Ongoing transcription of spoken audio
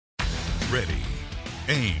ready,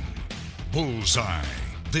 aim, bullseye.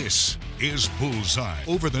 This is BullsEye.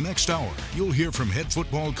 Over the next hour, you'll hear from head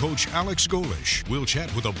football coach Alex Golesh. We'll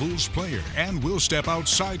chat with a Bulls player, and we'll step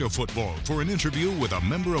outside of football for an interview with a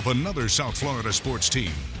member of another South Florida sports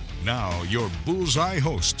team. Now, your BullsEye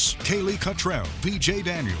hosts, Caylee Cottrell, VJ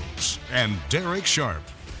Daniels, and Derek Sharp.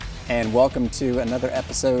 And welcome to another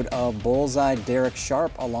episode of BullsEye. Derek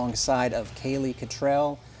Sharp alongside of Caylee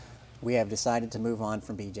Cottrell. We have decided to move on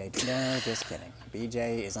from BJ. No, just kidding.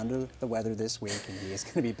 BJ is under the weather this week, and he is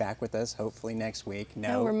going to be back with us hopefully next week.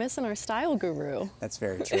 No, we're missing our style guru. That's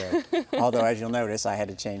very true. Although, as you'll notice, I had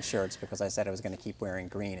to change shirts because I said I was going to keep wearing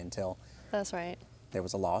green until That's right. there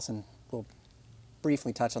was a loss, and we'll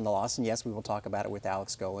briefly touch on the loss. And yes, we will talk about it with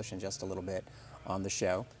Alex Golesh in just a little bit on the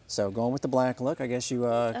show. So going with the black look, I guess you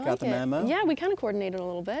got the memo? Yeah, we kind of coordinated a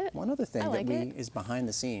little bit. One other thing is behind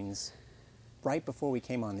the scenes, right before we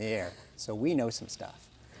came on the air, so we know some stuff.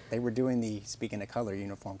 They were doing speaking of color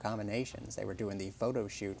uniform combinations, they were doing the photo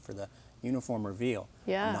shoot for the uniform reveal.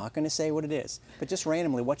 Yeah. I'm not going to say what it is, but just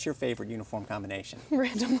randomly, what's your favorite uniform combination?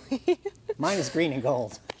 Randomly. Mine is green and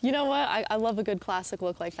gold. You know what? I love a good classic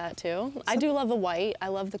look like that too. I do love the white. I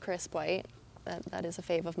love the crisp white. That is a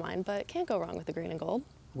fave of mine, but can't go wrong with the green and gold.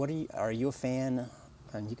 Are you a fan,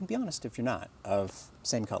 and you can be honest if you're not, of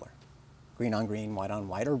same color? Green on green, white on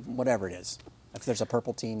white, or whatever it is. If there's a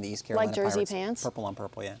purple team, the East Carolina Like jersey Pirates, pants? Purple on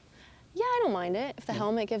purple, yeah. Yeah, I don't mind it. If the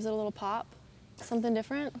helmet gives it a little pop, something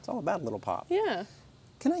different. It's all about a little pop. Yeah.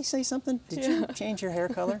 Can I say something? Did you change your hair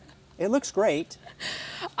color? It looks great.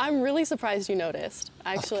 I'm really surprised you noticed.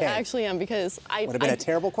 Actually, I actually am, because would have been a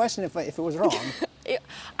terrible question if it was wrong.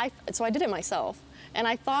 So I did it myself, and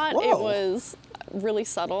I thought Whoa. it was really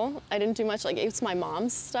subtle. I didn't do much. Like, it's my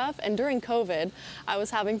mom's stuff, and during COVID, I was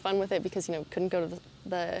having fun with it because couldn't go to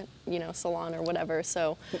the salon or whatever.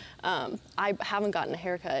 So I haven't gotten a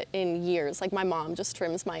haircut in years. Like, my mom just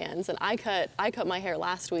trims my ends, and I cut my hair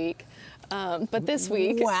last week. But this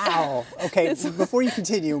week... Wow. Okay, before you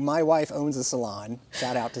continue, my wife owns a salon.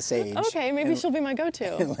 Shout out to Sage. Okay, maybe she'll be my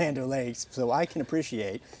go-to. In Land O'Lakes, so I can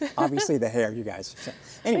appreciate, obviously, the hair, you guys.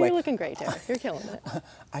 Anyway. You're looking great, Derek. You're killing it.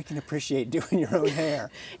 I can appreciate doing your own hair.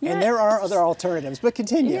 Yeah. And there are other alternatives, but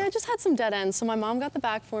continue. Yeah, I just had some dead ends. So my mom got the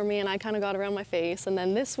back for me, and I kind of got around my face. And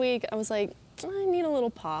then this week, I was like, I need a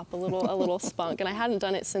little pop, a little spunk. And I hadn't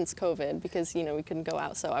done it since COVID because, we couldn't go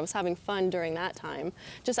out. So I was having fun during that time,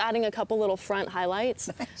 just adding a couple little front highlights.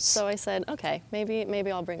 Nice. So I said, okay,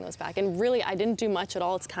 maybe I'll bring those back. And really, I didn't do much at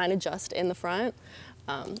all. It's kind of just in the front.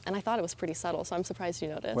 And I thought it was pretty subtle, so I'm surprised you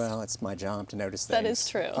noticed. Well, it's my job to notice things. That is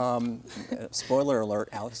true. Spoiler alert,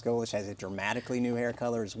 Alex Golesh has a dramatically new hair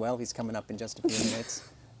color as well. He's coming up in just a few minutes.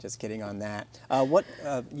 Just kidding on that.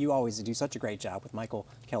 You always do such a great job with Michael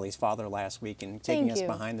Kelly's father last week and taking us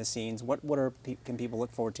behind the scenes. What can people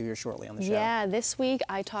look forward to here shortly on the show? Yeah, this week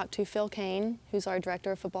I talked to Phil Kane, who's our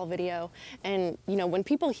director of football video. And, when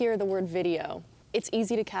people hear the word video, it's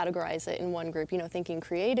easy to categorize it in one group, thinking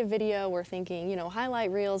creative video, we're thinking, highlight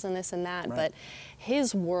reels and this and that. Right. But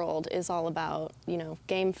his world is all about,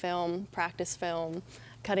 game film, practice film,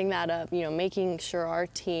 cutting that up, making sure our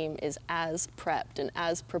team is as prepped and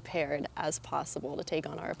as prepared as possible to take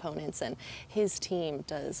on our opponents. And his team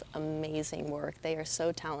does amazing work. They are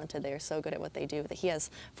so talented. They are so good at what they do. He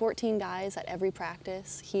has 14 guys at every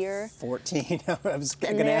practice here. 14? I was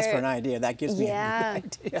going to ask for an idea. That gives me a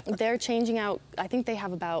good idea. They're changing out, I think they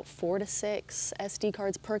have about 4 to 6 SD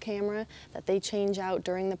cards per camera that they change out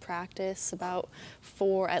during the practice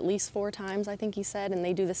at least 4 times, I think he said. And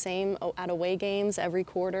they do the same at away games every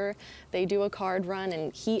quarter. They do a card run,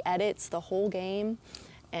 and he edits the whole game,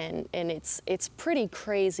 and it's pretty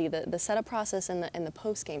crazy. The setup process and the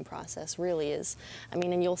post game process really is.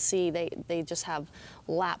 And you'll see they just have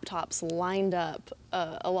laptops lined up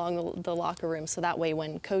along the locker room, so that way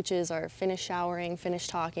when coaches are finished showering, finished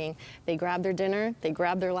talking, they grab their dinner, they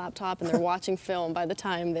grab their laptop, and they're watching film by the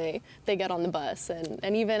time they get on the bus.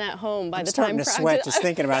 And even at home, by the time I'm starting to sweat just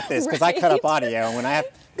thinking about this, because I cut up audio, and when I have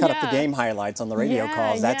cut up the game highlights on the radio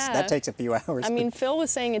calls, that takes a few hours. Phil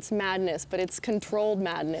was saying it's madness, but it's controlled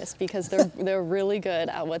madness, because they're really good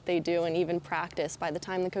at what they do, and even practice. By the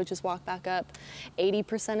time the coaches walk back up,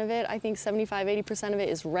 80% of it, I think 75-80% of it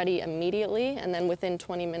is ready immediately, and then within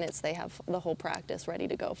 20 minutes they have the whole practice ready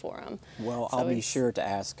to go for them. Well, so I'll be sure to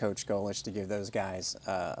ask Coach Golesh to give those guys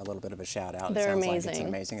a little bit of a shout out. They're amazing. Like it's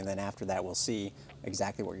amazing, and then after that we'll see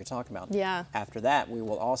exactly what you're talking about. Yeah. After that, we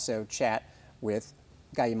will also chat with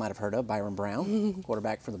a guy you might have heard of, Byrum Brown,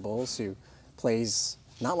 quarterback for the Bulls, who plays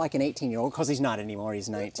not like an 18-year-old, because he's not anymore, he's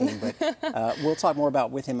 19, but we'll talk more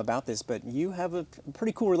with him about this, but you have a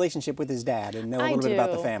pretty cool relationship with his dad and know a little bit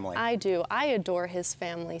about the family. I do. I adore his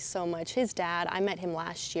family so much. His dad, I met him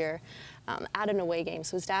last year at an away game.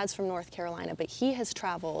 So his dad's from North Carolina, but he has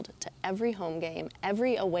traveled to every home game,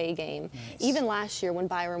 every away game, even last year when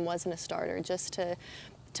Byrum wasn't a starter, just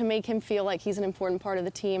to make him feel like he's an important part of the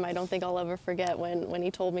team. I don't think I'll ever forget when he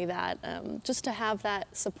told me that. Just to have that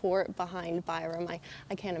support behind Byrum,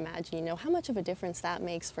 I can't imagine, how much of a difference that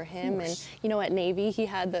makes for him. And, at Navy, he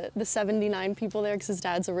had the 79 people there because his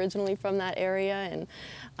dad's originally from that area. And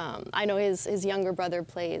I know his younger brother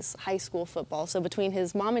plays high school football. So between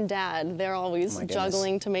his mom and dad, they're always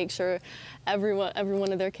juggling to make sure every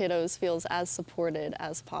one of their kiddos feels as supported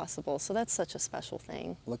as possible. So that's such a special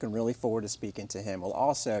thing. Looking really forward to speaking to him. Well,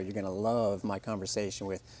 also, you're going to love my conversation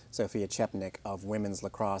with Sofia Chepenik of women's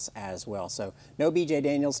lacrosse as well. So no BJ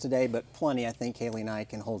Daniels today, but plenty. I think Caylee and I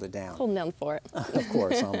can hold it down. Holding down for it. Of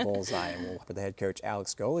course, on BullsEye. And we'll for the head coach,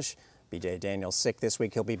 Alex Golesh. BJ Daniels sick this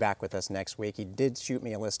week. He'll be back with us next week. He did shoot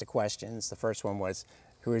me a list of questions. The first one was,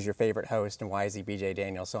 who is your favorite host and why is he BJ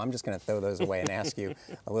Daniels? So I'm just going to throw those away and ask you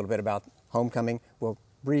a little bit about homecoming. We'll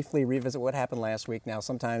briefly revisit what happened last week. Now,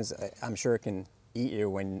 sometimes I'm sure it can eat you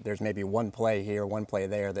when there's maybe one play here, one play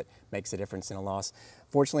there that makes a difference in a loss.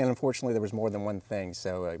 Fortunately and unfortunately, there was more than one thing.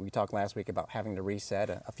 So we talked last week about having to reset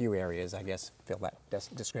a few areas, I guess, fill that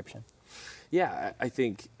description. Yeah, I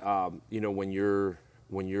think, when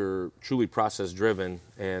you're truly process driven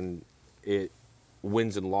and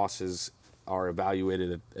wins and losses are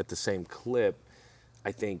evaluated at the same clip,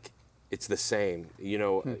 I think it's the same,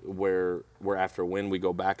 where after a win, we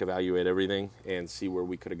go back, evaluate everything and see where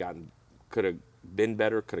we could have been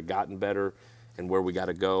better, could have gotten better, and where we got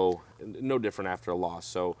to go. No different after a loss.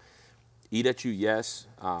 So eat at you, yes.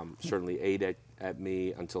 Certainly ate at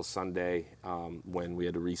me until Sunday when we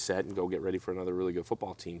had to reset and go get ready for another really good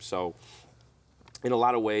football team. So in a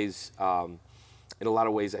lot of ways, I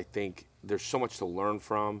think there's so much to learn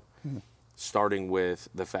from, starting with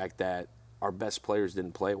the fact that our best players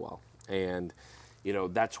didn't play well. And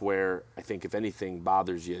that's where I think if anything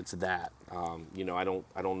bothers you, it's that. I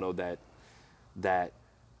don't know that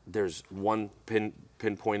there's one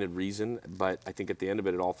pinpointed reason, but I think at the end of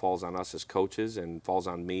it, it all falls on us as coaches and falls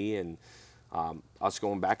on me and us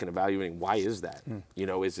going back and evaluating why is that?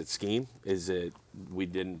 Is it scheme? Is it we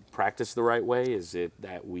didn't practice the right way? Is it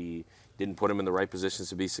that we didn't put them in the right positions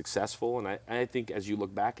to be successful? And I think as you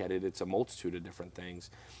look back at it, it's a multitude of different things.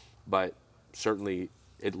 But certainly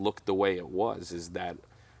it looked the way it was, is that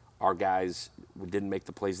our guys didn't make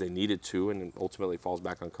the plays they needed to, and it ultimately falls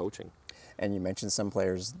back on coaching. And you mentioned some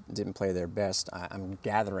players didn't play their best. I'm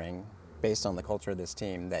gathering, based on the culture of this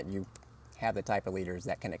team, that you have the type of leaders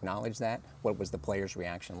that can acknowledge that. What was the players'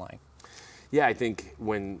 reaction like? Yeah, I think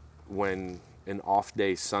when an off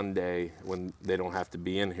day Sunday, when they don't have to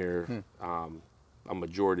be in here, a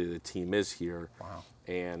majority of the team is here. Wow.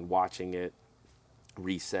 And watching it,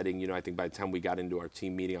 resetting, I think by the time we got into our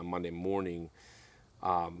team meeting on Monday morning,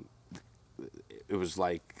 it was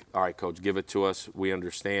like, all right, coach, give it to us. We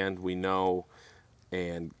understand, we know,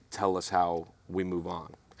 and tell us how we move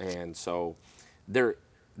on. And so they're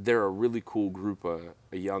a really cool group of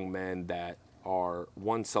young men that are,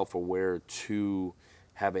 one, self-aware, two,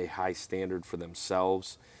 have a high standard for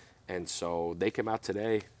themselves. And so they came out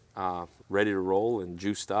today ready to roll and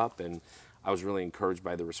juiced up, and I was really encouraged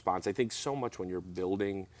by the response. I think so much when you're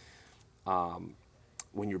building,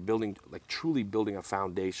 like truly building a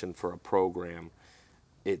foundation for a program,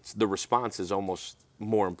 it's the response is almost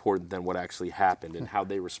more important than what actually happened, and how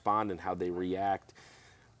they respond and how they react,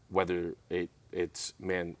 whether it's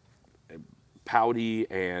pouty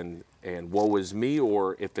and woe is me,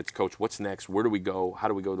 or if it's, coach, what's next? Where do we go? How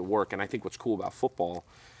do we go to work? And I think what's cool about football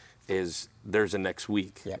is there's a next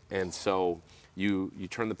week. Yep. And so you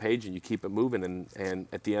turn the page and you keep it moving, and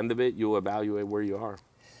at the end of it, you'll evaluate where you are.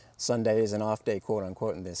 Sunday is an off day, quote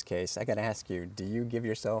unquote, in this case. I got to ask you, do you give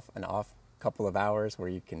yourself an off couple of hours where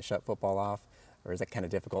you can shut football off, or is that kind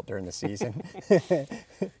of difficult during the season?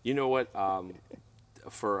 You know what?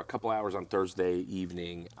 For a couple hours on Thursday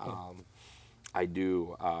evening, I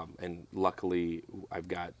do, and luckily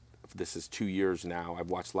this is 2 years now, I've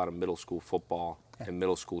watched a lot of middle school football and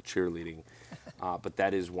middle school cheerleading, but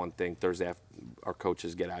that is one thing. Thursday, our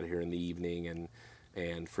coaches get out of here in the evening,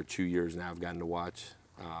 and for 2 years now, I've gotten to watch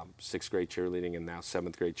 6th grade cheerleading and now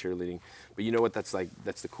 7th grade cheerleading. But you know what? That's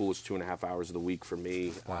the coolest 2.5 hours of the week for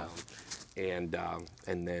me. Wow. And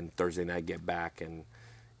then Thursday night, get back and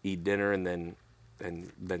eat dinner, and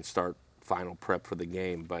then start final prep for the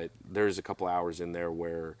game. But there's a couple hours in there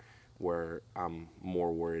where where I'm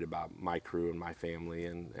more worried about my crew and my family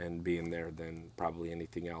and being there than probably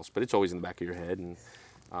anything else. But it's always in the back of your head,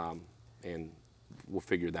 and we'll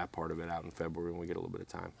figure that part of it out in February when we get a little bit of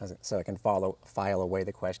time. So I can file away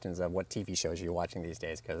the questions of what TV shows you're watching these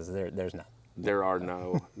days, because there's none. There are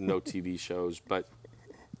no TV shows, but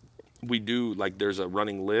we do, like, there's a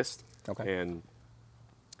running list, and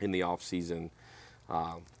in the off season,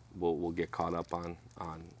 we'll get caught up on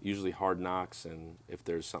usually Hard Knocks, and if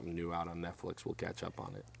there's something new out on Netflix, we'll catch up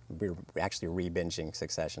on it. We're actually re-binging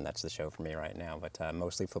Succession. That's the show for me right now, but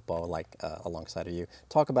mostly football, like alongside of you.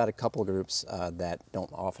 Talk about a couple of groups that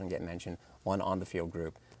don't often get mentioned. One on-the-field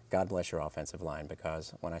group. God bless your offensive line,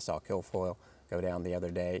 because when I saw Kilfoyle go down the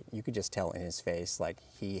other day, you could just tell in his face, like,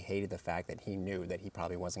 he hated the fact that he knew that he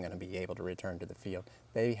probably wasn't going to be able to return to the field.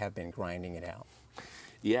 They have been grinding it out.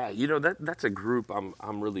 Yeah, you know, that's a group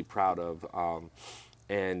I'm really proud of,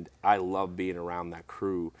 and I love being around that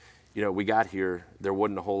crew. You know, we got here, there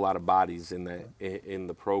wasn't a whole lot of bodies in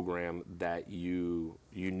the program that you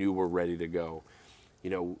knew were ready to go. You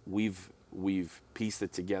know, we've pieced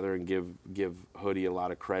it together, and give Hoodie a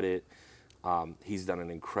lot of credit. He's done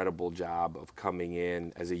an incredible job of coming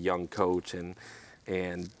in as a young coach,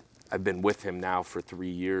 and I've been with him now for 3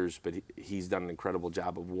 years, but he's done an incredible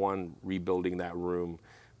job of, one, rebuilding that room,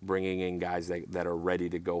 bringing in guys that are ready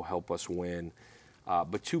to go help us win,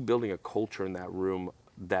 but two, building a culture in that room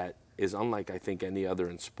that is unlike, I think, any other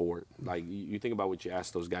in sport. Like, you think about what you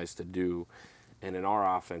ask those guys to do, and in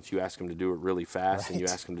our offense, you ask them to do it really fast, and you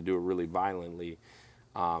ask them to do it really violently.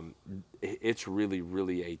 It's really,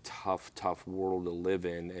 really a tough world to live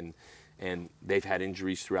in, and they've had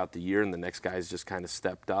injuries throughout the year, and the next guy's just kind of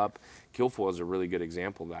stepped up. Kilfoyle is a really good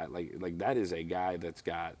example of that. Like that is a guy that's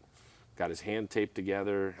got his hand taped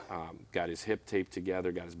together, got his hip taped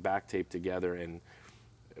together, got his back taped together, and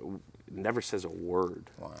never says a word.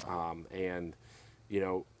 Wow. And you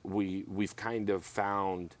know, we've kind of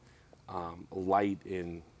found light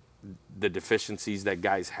in the deficiencies that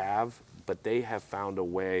guys have, but they have found a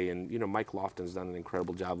way. And you know, Mike Lofton's done an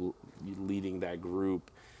incredible job leading that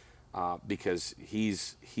group. Because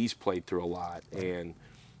he's played through a lot, and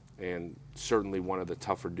certainly one of the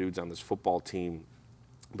tougher dudes on this football team.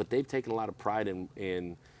 But they've taken a lot of pride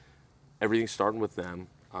in everything starting with them.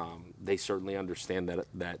 They certainly understand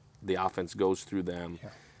that the offense goes through them. Yeah.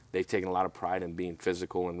 They've taken a lot of pride in being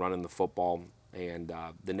physical and running the football. And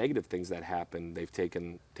the negative things that happen, they've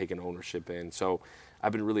taken ownership in. So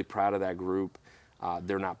I've been really proud of that group.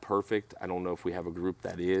 They're not perfect. I don't know if we have a group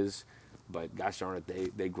that is. But gosh darn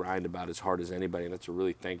it, they grind about as hard as anybody, and that's a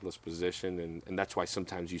really thankless position, and that's why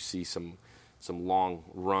sometimes you see some long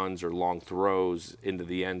runs or long throws into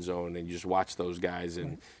the end zone, and you just watch those guys,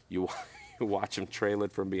 and you watch them trail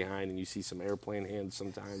it from behind, and you see some airplane hands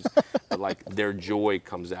sometimes. But like, their joy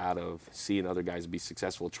comes out of seeing other guys be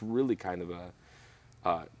successful. It's really kind of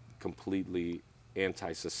a completely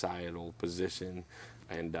anti-societal position.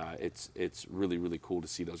 And it's really, really cool to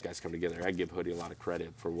see those guys come together. I give Hoodie a lot of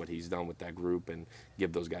credit for what he's done with that group, and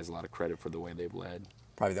give those guys a lot of credit for the way they've led.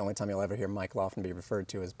 Probably the only time you'll ever hear Mike Lofton be referred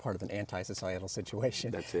to as part of an anti-societal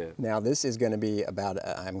situation. That's it. Now, this is going to be about,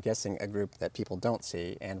 I'm guessing, a group that people don't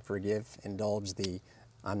see, and indulge the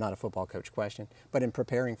I'm not a football coach question, but in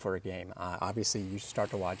preparing for a game, obviously you start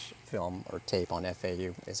to watch film or tape on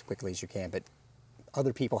FAU as quickly as you can, but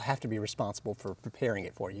other people have to be responsible for preparing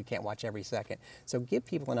it for you. You can't watch every second. So give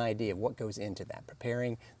people an idea of what goes into that,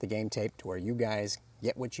 preparing the game tape to where you guys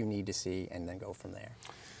get what you need to see and then go from there.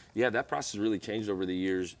 Yeah, that process really changed over the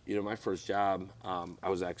years. You know, my first job, I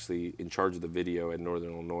was actually in charge of the video at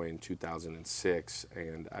Northern Illinois in 2006,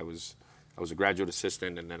 and I was a graduate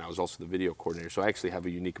assistant, and then I was also the video coordinator. So I actually have a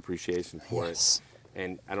unique appreciation for it.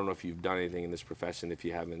 And I don't know if you've done anything in this profession if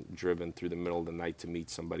you haven't driven through the middle of the night to meet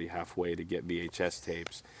somebody halfway to get VHS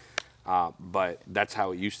tapes. But that's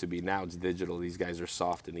how it used to be. Now it's digital. These guys are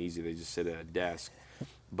soft and easy. They just sit at a desk.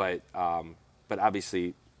 But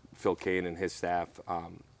obviously, Phil Kane and his staff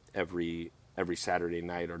every Saturday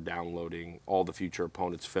night are downloading all the future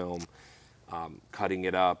opponents' film, cutting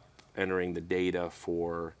it up, entering the data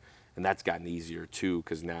for. And that's gotten easier too,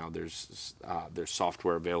 because now there's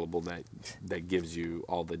software available that gives you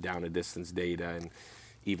all the down and distance data, and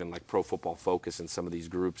even like Pro Football Focus and some of these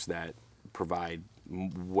groups that provide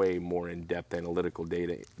way more in-depth analytical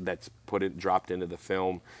data that's dropped into the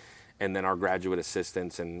film. And then our graduate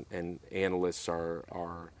assistants and analysts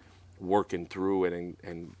are working through it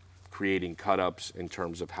and creating cut-ups in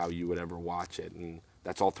terms of how you would ever watch it. And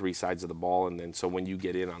that's all three sides of the ball. And then so when you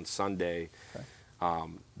get in on Sunday,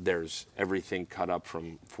 there's everything cut up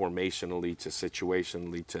from formationally to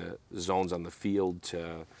situationally to zones on the field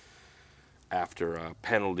to after a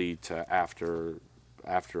penalty to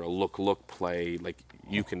after a look play. Like,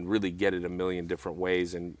 you can really get it a million different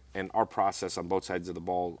ways. And our process on both sides of the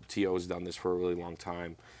ball, T.O. has done this for a really long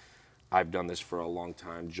time. I've done this for a long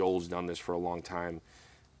time. Joel's done this for a long time.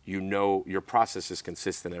 You know, your process is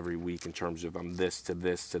consistent every week in terms of I'm this to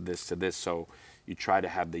this to this to this. So you try to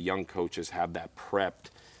have the young coaches have that prepped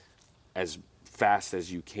as fast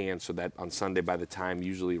as you can, so that on Sunday, by the time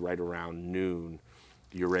usually right around noon,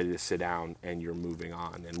 you're ready to sit down and you're moving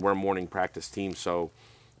on. And we're a morning practice team, so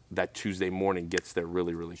that Tuesday morning gets there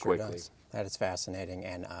really, really Sure quickly. does. That is fascinating.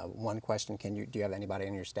 And one question: do you have anybody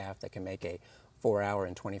on your staff that can make a 4-hour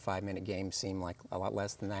and 25-minute game seem like a lot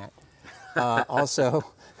less than that? Also,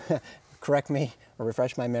 correct me or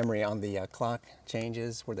refresh my memory on the clock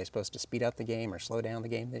changes. Were they supposed to speed up the game or slow down the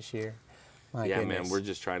game this year? My yeah, goodness. man, we're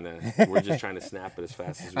just trying to snap it as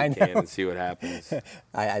fast as we can and see what happens.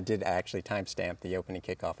 I did actually timestamp the opening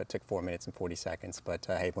kickoff. It took 4 minutes and 40 seconds. But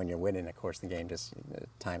hey, when you're winning, of course, the game just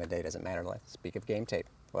time of day doesn't matter. Let's speak of game tape.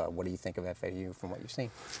 What do you think of FAU from what you've seen?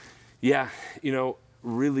 Yeah,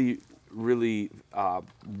 really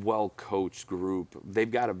well-coached group.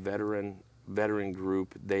 They've got a veteran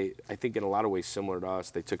group. I think in a lot of ways similar to us.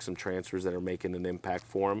 They took some transfers that are making an impact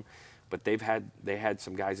for them. But they had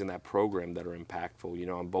some guys in that program that are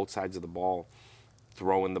impactful, on both sides of the ball,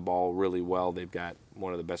 throwing the ball really well. They've got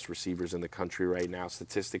one of the best receivers in the country right now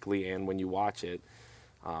statistically, and when you watch it,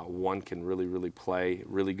 one can really play,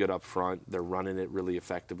 really good up front. They're running it really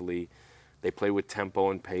effectively. They play with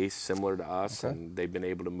tempo and pace similar to us, Okay. and they've been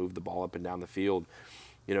able to move the ball up and down the field.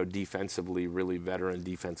 Defensively, really veteran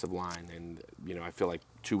defensive line. And, I feel like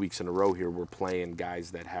 2 weeks in a row here we're playing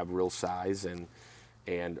guys that have real size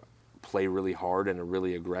and play really hard and are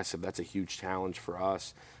really aggressive. That's a huge challenge for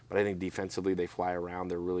us. But I think defensively they fly around.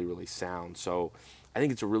 They're really sound. So I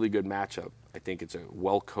think it's a really good matchup. I think it's a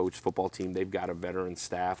well-coached football team. They've got a veteran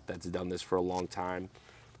staff that's done this for a long time,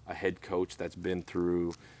 a head coach that's been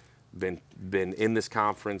in this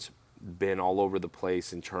conference, been all over the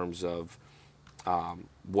place in terms of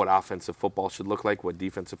what offensive football should look like, what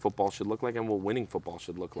defensive football should look like, and what winning football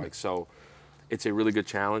should look like. So it's a really good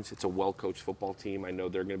challenge. It's a well-coached football team. I know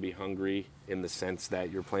they're going to be hungry in the sense that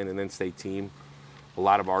you're playing an in-state team. A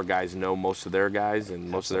lot of our guys know most of their guys, and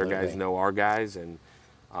most of their guys know our guys. And,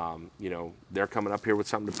 they're coming up here with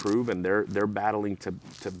something to prove, and they're battling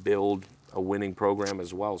to build a winning program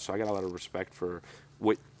as well. So I got a lot of respect for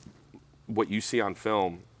what you see on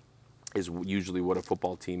film is usually what a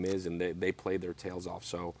football team is, and they play their tails off.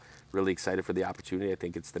 So really excited for the opportunity. I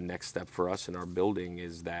think it's the next step for us in our building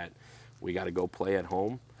is that we got to go play at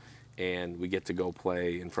home, and we get to go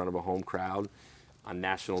play in front of a home crowd on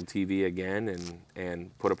national TV again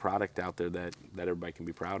and put a product out there that everybody can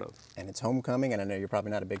be proud of. And it's homecoming, and I know you're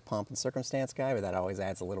probably not a big pomp and circumstance guy, but that always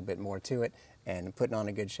adds a little bit more to it. And putting on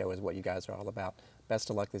a good show is what you guys are all about.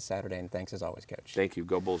 Best of luck this Saturday, and thanks as always, Coach. Thank you.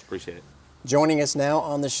 Go Bulls. Appreciate it. Joining us now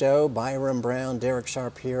on the show, Byrum Brown, Derek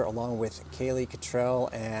Sharp here, along with Caylee Cottrell.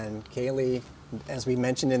 And Caylee, as we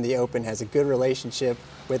mentioned in the open, has a good relationship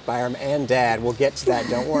with Byrum and Dad. We'll get to that,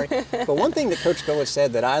 don't worry. But one thing that Coach Golesh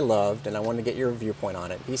said that I loved, and I wanted to get your viewpoint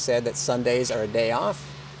on it, he said that Sundays are a day off,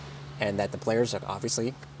 and that the players are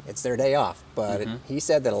obviously, it's their day off. But he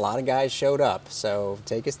said that a lot of guys showed up. So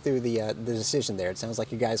take us through the decision there. It sounds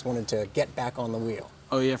like you guys wanted to get back on the wheel.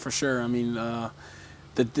 Oh, yeah, for sure. I mean,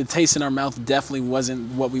 the taste in our mouth definitely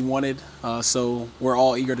wasn't what we wanted. So we're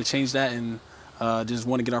all eager to change that and just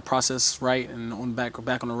want to get our process right and back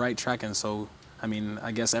on the right track. And so, I mean,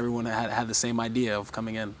 I guess everyone had the same idea of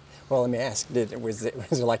coming in. Well, let me ask, was there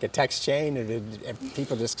like a text chain, or did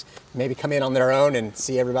people just maybe come in on their own and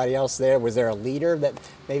see everybody else there? Was there a leader that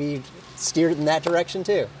maybe steered it in that direction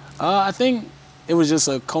too? I think it was just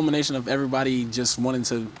a culmination of everybody just wanting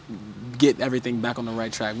to get everything back on the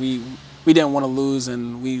right track. We didn't want to lose,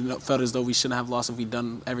 and we felt as though we shouldn't have lost if we'd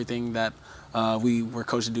done everything that we were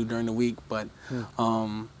coached to do during the week. But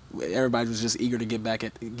everybody was just eager to get back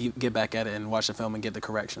at it and watch the film and get the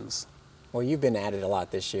corrections. Well, you've been at it a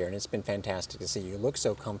lot this year, and it's been fantastic to see. You look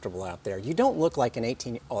so comfortable out there. You don't look like an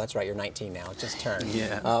 18. Oh, that's right, you're 19 now. It just turned.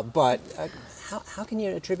 Yeah. But how can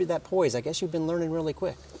you attribute that poise? I guess you've been learning really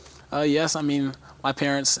quick. Yes, I mean, my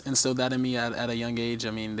parents instilled that in me at a young age.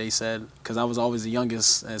 I mean, they said, because I was always the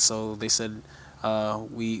youngest, and so they said,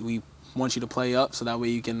 we want you to play up so that way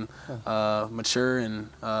you can mature and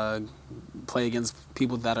play against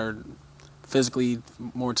people that are physically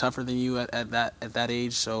more tougher than you at that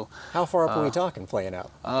age. So how far up are we talking playing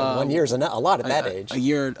up? 1 year is a lot at that age. A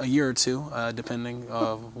year or two, depending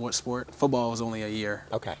of what sport. Football was only a year.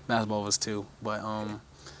 Okay. Basketball was 2, but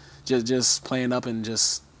just playing up and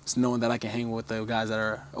just it's knowing that I can hang with the guys that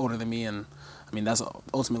are older than me, and I mean that's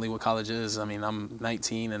ultimately what college is. I mean, I'm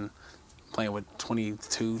 19 and playing with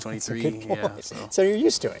 22, 23. That's a good point. Yeah, So you're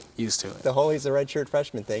used to it. used to it. The whole he's the redshirt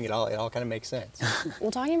freshman thing, it all kind of makes sense.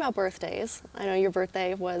 Well, talking about birthdays, I know your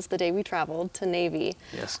birthday was the day we traveled to Navy.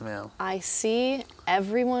 Yes, ma'am. I see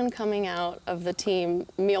everyone coming out of the team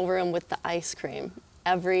meal room with the ice cream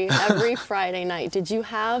every Friday night. Did you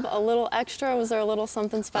have a little extra? Was there a little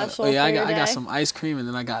something special? Yeah, for I your got day? some ice cream, and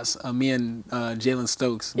then I got me and Jalen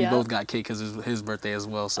Stokes. We Yeah. both got cake because it was his birthday as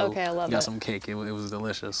well. So Okay, I love we got it. some cake. It was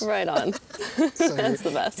delicious. Right on. That's the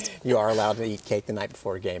best. You are allowed to eat cake the night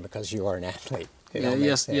before a game because you are an athlete. It Yeah, all makes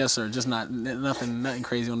yes, sense. yes, sir. Just nothing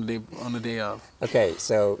crazy on the day of. Okay,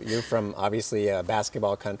 so you're from obviously a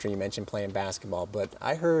basketball country. You mentioned playing basketball, but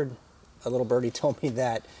I heard a little birdie told me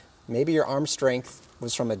that maybe your arm strength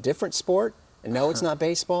was from a different sport. And no, it's not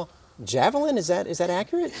baseball. Javelin, is that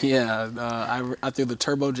accurate? Yeah, I threw the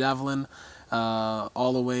turbo javelin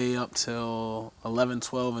all the way up till 11,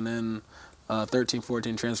 12, and then 13,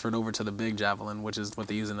 14 transferred over to the big javelin, which is what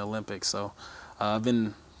they use in the Olympics. So I've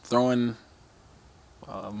been throwing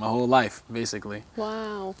my whole life, basically.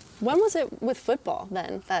 Wow. When was it with football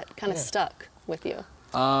then that kind of stuck with you?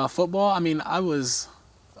 Football, I mean, I was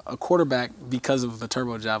a quarterback because of the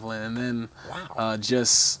turbo javelin, and then Wow.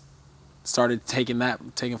 just started taking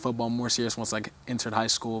football more serious once I entered high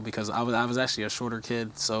school, because I was actually a shorter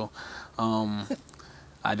kid, so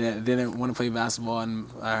I didn't want to play basketball, and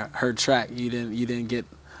I heard track you didn't get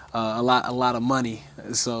a lot of money,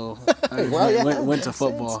 so I Well, yeah, went to makes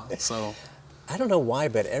football. sense. So I don't know why,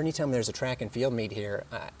 but anytime there's a track and field meet here,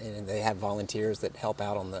 and they have volunteers that help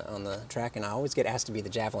out on the track, and I always get asked to be the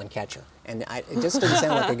javelin catcher, and it just doesn't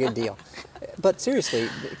sound like a good deal. But seriously,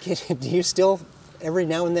 do you still every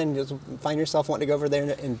now and then just find yourself wanting to go over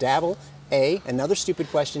there and dabble? Another stupid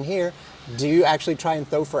question here: do you actually try and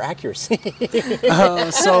throw for accuracy?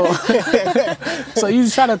 so you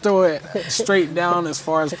try to throw it straight down as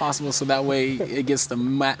far as possible, so that way it gets the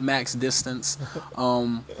max distance.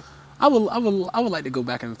 I would like to go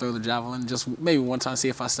back and throw the javelin, just maybe one time, see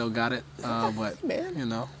if I still got it. But Man. you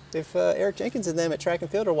know, If Eric Jenkins and them at track and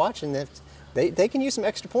field are watching, they can use some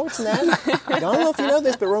extra points in that. I don't know if you know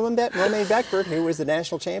this, but Romaine Beckford, who was the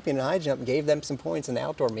national champion in high jump, gave them some points in the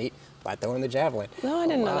outdoor meet by throwing the javelin. No, I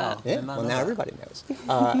didn't know wow. that. Yeah, Did not well, know now that. everybody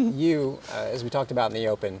knows. You, as we talked about in the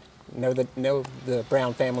open, know the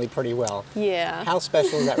Brown family pretty well. Yeah. How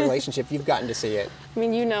special is that relationship? You've gotten to see it. I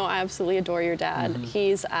mean, you know, I absolutely adore your dad. Mm-hmm.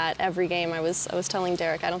 He's at every game. I was telling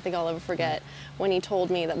Derek, I don't think I'll ever forget when he told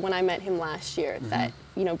me that when I met him last year, Mm-hmm. that,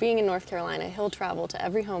 you know, being in North Carolina, he'll travel to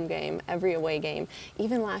every home game, every away game,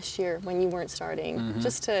 even last year when you weren't starting, Mm-hmm.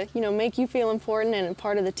 just to, you know, make you feel important and a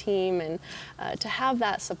part of the team, and to have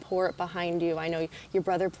that support behind you. I know your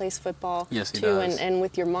brother plays football Yes, he too, does. and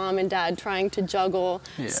with your mom and dad trying to juggle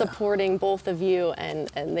Yeah. supporting both of you, and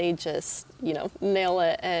they just, you know, nail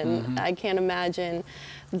it. And Mm-hmm. I can't imagine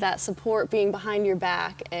that support being behind your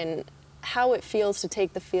back and how it feels to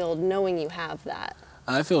take the field knowing you have that.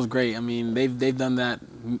 It feels great. I mean, they've done that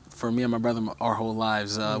for me and my brother our whole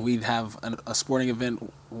lives. We'd have a sporting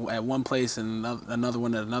event at one place and another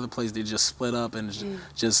one at another place. They just split up and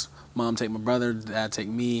just mom take my brother, dad take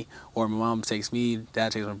me, or my mom takes me,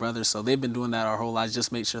 dad takes my brother. So they've been doing that our whole lives.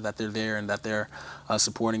 Just make sure that they're there and that they're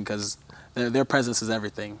supporting, because their presence is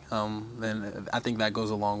everything. And I think that goes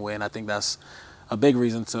a long way, and I think that's a big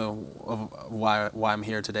reason of why I'm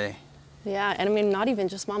here today. Yeah, and I mean, not even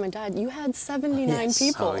just mom and dad. You had 79 Yes.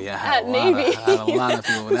 people Oh, yeah, I had at a lot Navy. of- I had a lot of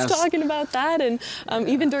people. I was That's- talking about that, and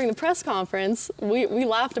even during the press conference, we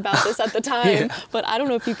laughed about this at the time, but I don't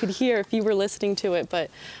know if you could hear, if you were listening to it,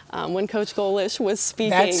 but when Coach Golesh was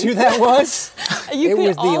speaking. That's who that was? You It could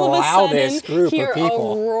was the all of a loudest sudden group of hear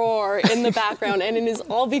people. a roar in the background, and it is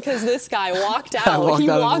all because this guy walked out. walked He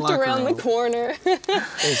out of the walked locker around the room. corner.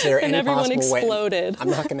 Is there And any everyone possible way? exploded. I'm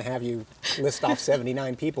not going to have you list off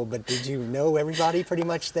 79 people, but did you know everybody pretty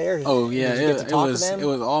much there? Oh yeah, Did you get to it talk was to them? it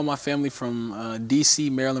was all my family from D.C.,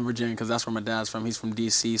 Maryland, Virginia, because that's where my dad's from. He's from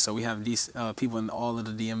D.C., so we have people in all of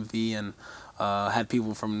the DMV, and had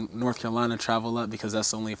people from North Carolina travel up because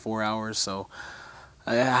that's only 4 hours. So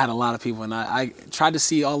I had a lot of people, and I tried to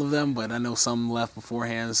see all of them, but I know some left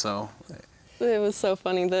beforehand. So It was so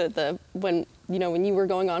funny when you were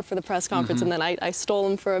going on for the press conference, Mm-hmm. and then I stole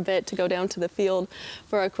him for a bit to go down to the field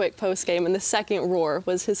for a quick post game, and the second roar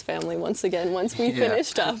was his family once again once we Yeah.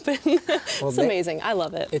 finished up. It's amazing. I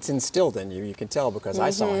love it. It's instilled in you. You can tell because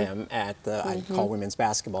I saw Mm-hmm. him at I call women's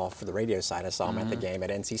basketball for the radio side. I saw him at the game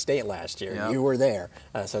at NC State last year. Yep. You were there,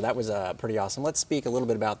 so that was pretty awesome. Let's speak a little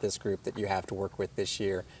bit about this group that you have to work with this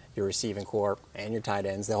year. your receiving corps and your tight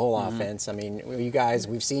ends, the whole offense. I mean, you guys,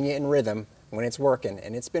 we've seen you in rhythm when it's working,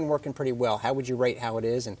 and it's been working pretty well. How would you rate how it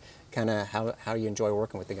is, and kind of how you enjoy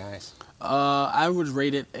working with the guys? I would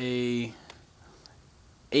rate it a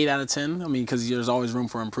 8 out of 10. I mean, because there's always room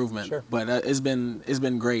for improvement. Sure. But it's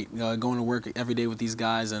been great going to work every day with these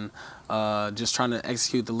guys and just trying to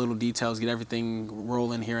execute the little details, get everything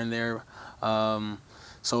rolling here and there.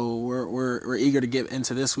 So we're eager to get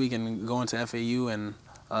into this week and go into FAU and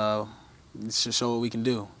show what we can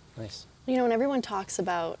do. Nice. You know, when everyone talks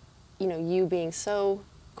about, you being so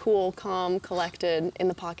cool, calm, collected in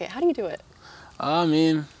the pocket, how do you do it? I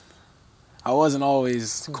mean, I wasn't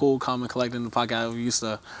always cool, calm, and collected in the pocket. I used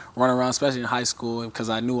to run around, especially in high school, because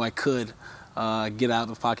I knew I could get out of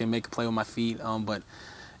the pocket and make a play with my feet. But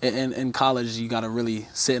in college, you got to really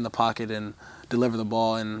sit in the pocket and deliver the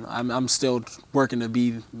ball. And I'm still working to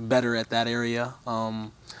be better at that area.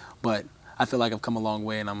 But I feel like I've come a long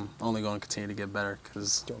way, and I'm only going to continue to get better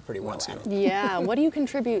because doing pretty well at it. Yeah. What do you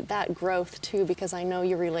contribute that growth to? Because I know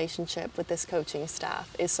your relationship with this coaching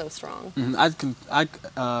staff is so strong.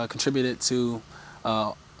 I contributed to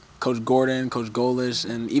Coach Gordon, Coach Golesh,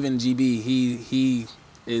 and even GB. He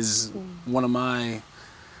is one of my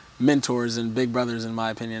mentors and big brothers, in my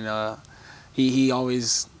opinion. He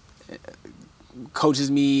always coaches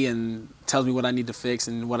me and tells me what I need to fix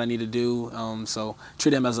and what I need to do. So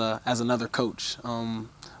treat him as another coach.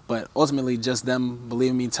 But ultimately, just them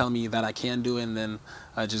believing me, telling me that I can do it, and then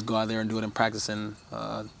just go out there and do it in practice, and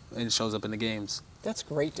it shows up in the games. That's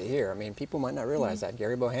great to hear. I mean, people might not realize that.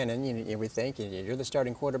 Gary Bohannon, you would think you're the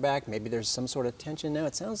starting quarterback. Maybe there's some sort of tension. No,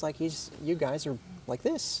 it sounds like you guys are like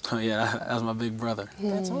this. Oh, yeah, that was my big brother.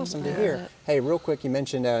 That's awesome to hear. Hey, real quick, you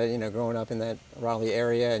mentioned growing up in that Raleigh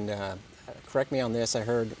area, and correct me on this. I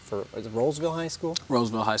heard was it Rolesville High School?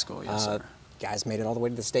 Rolesville High School, yes, sir. Guys made it all the way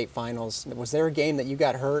to the state finals. Was there a game that you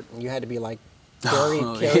got hurt and you had to be like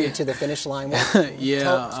carried to the finish line?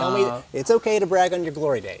 Yeah. Tell me, it's okay to brag on your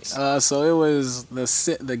glory days. So it was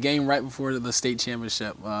the game right before the state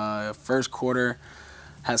championship. First quarter,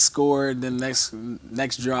 had scored. Then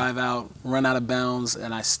next drive out, run out of bounds,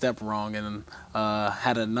 and I stepped wrong and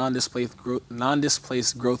had a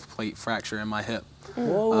non-displaced growth plate fracture in my hip.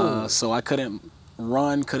 Whoa. So I couldn't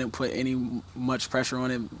run, couldn't put much pressure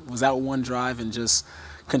on it. Was out one drive and just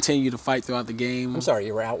continued to fight throughout the game. I'm sorry,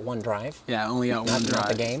 you were out one drive? Yeah, only out one drive. Not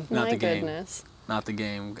the game? Not My the game. goodness. Not the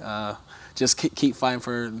game. Just keep fighting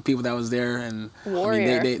for the people that was there, and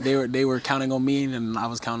Warrior. I mean, they were counting on me, and I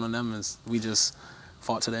was counting on them, and we just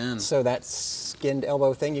fought to the end. So that skinned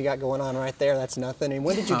elbow thing you got going on right there, that's nothing. And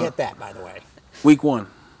when did you get that, by the way? Week 1.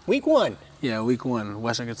 Week 1. Yeah, week 1,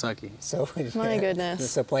 Western Kentucky. So My goodness.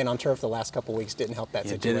 So playing on turf the last couple of weeks didn't help that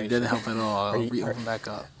situation. Didn't help at all. Reopen back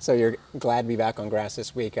up. So you're glad to be back on grass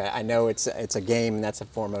this week. I know it's a game, and that's a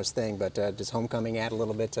foremost thing, but does homecoming add a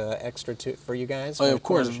little bit extra for you guys? Oh, of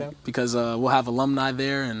course, because we'll have alumni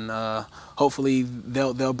there, and hopefully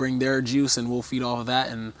they'll bring their juice, and we'll feed off of that.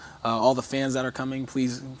 And all the fans that are coming,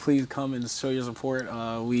 please come and show your support.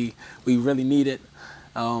 We really need it.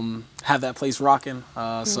 Have that place rocking.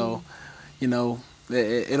 So.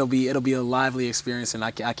 It'll be a lively experience, and I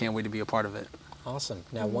can't wait to be a part of it. Awesome.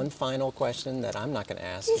 Now, one final question that I'm not going to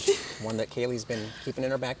ask, one that Caylee's been keeping in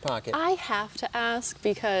her back pocket. I have to ask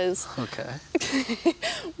because Okay.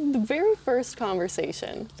 the very first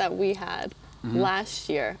conversation that we had last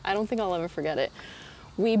year, I don't think I'll ever forget it.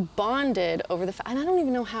 We bonded over the fact, and I don't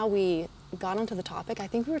even know how we got onto the topic. I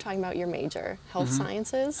think we were talking about your major, health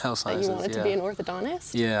sciences. Health sciences, that you wanted to be an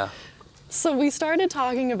orthodontist. Yeah. So we started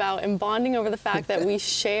talking about and bonding over the fact that we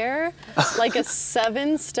share like a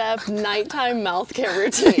 7-step nighttime mouth care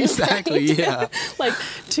routine. Exactly, yeah. Like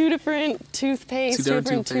 2 different toothpaste, 2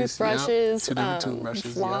 different Yep. toothbrushes, 2 different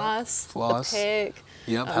toothbrushes, floss, yeah. a pick,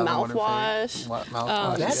 Yep, a mouthwash.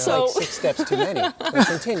 Mouthwash. That's So- like 6 steps too many. Let's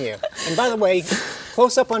continue. And by the way,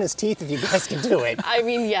 close up on his teeth if you guys can do it. I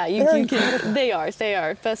mean, yeah, you can. They are.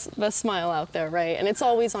 Best smile out there, right? And it's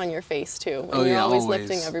always on your face too. And you're always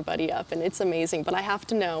lifting everybody up, and it's amazing. But I have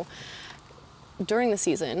to know, during the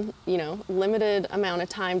season, limited amount of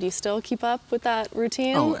time, do you still keep up with that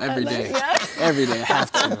routine? Oh, every day. Yeah. Every day. I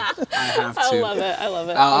have to. I love it. I love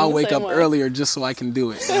it. I'll wake up earlier just so I can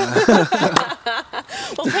do it.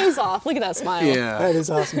 Well, it pays off. Look at that smile. Yeah. That is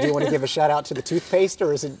awesome. Do you want to give a shout out to the toothpaste,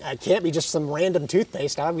 or is it can't be just some random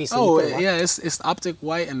toothpaste, obviously? Oh, yeah, it's Optic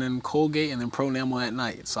White, and then Colgate, and then Pro Enamel at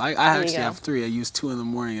night. So I actually have 3. I use 2 in the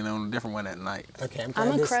morning and then a different one at night. Okay,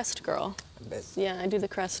 I'm a Crest girl. Yeah, I do the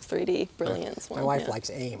Crest 3D Brilliance one. My wife likes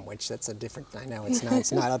AIM, which that's a different. I know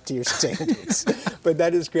it's not up to your standards, but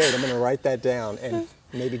that is great. I'm going to write that down. And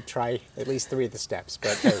maybe try at least 3 of the steps.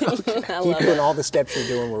 But hey, keep doing all the steps you're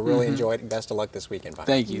doing. We're really enjoying it. And best of luck this weekend, Byrum.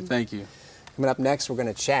 Thank you. Thank you. Coming up next, we're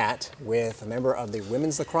going to chat with a member of the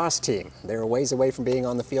women's lacrosse team. They're a ways away from being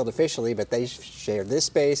on the field officially, but they share this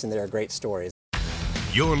space, and they're great stories.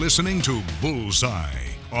 You're listening to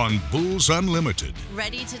BullsEye on Bulls Unlimited.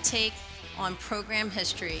 Ready to take on program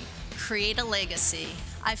history, create a legacy.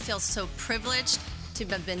 I feel so privileged to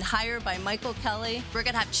have been hired by Michael Kelly. We're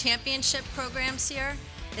going to have championship programs here.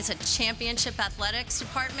 It's a championship athletics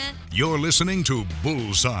department. You're listening to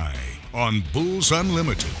BullsEye on Bulls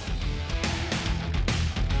Unlimited.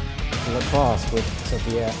 LaCrosse with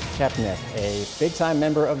Sofia Chepenik, a big-time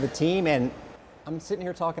member of the team, and I'm sitting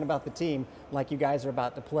here talking about the team like you guys are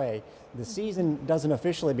about to play. The season doesn't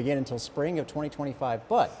officially begin until spring of 2025,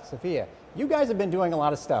 but Sofia, you guys have been doing a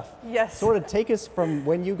lot of stuff. Yes. Sort of take us from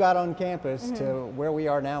when you got on campus to where we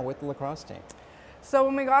are now with the lacrosse team. So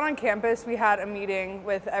when we got on campus, we had a meeting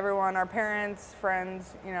with everyone, our parents,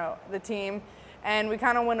 friends, the team, and we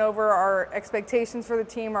kind of went over our expectations for the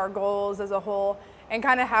team, our goals as a whole, and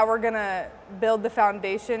kind of how we're going to build the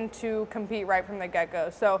foundation to compete right from the get-go.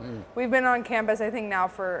 So we've been on campus, I think, now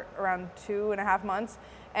for around 2.5 months.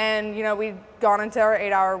 And, we'd gone into our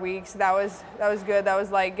 8-hour weeks. That was good. That was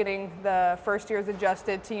like getting the first years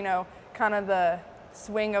adjusted to, kind of the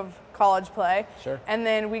swing of college play. Sure. And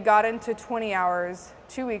then we got into 20 hours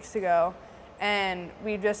 2 weeks ago. And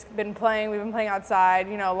we've just been playing. We've been playing outside,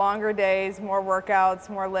 longer days, more workouts,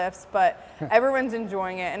 more lifts, but everyone's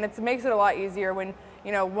enjoying it. And it makes it a lot easier when,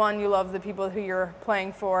 one, you love the people who you're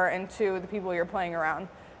playing for, and two, the people you're playing around.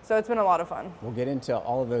 So it's been a lot of fun. We'll get into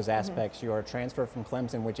all of those aspects. You are transferred from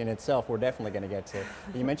Clemson, which in itself we're definitely going to get to.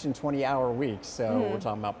 You mentioned 20-hour weeks, so we're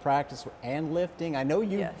talking about practice and lifting. I know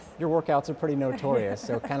your workouts are pretty notorious,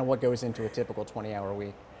 so kind of what goes into a typical 20-hour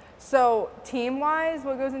week? So team-wise,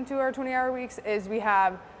 what goes into our 20-hour weeks is we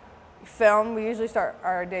have film. We usually start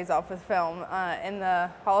our days off with film in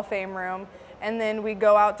the Hall of Fame room. And then we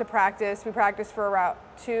go out to practice. We practice for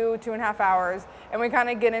about 2.5 hours. And we kind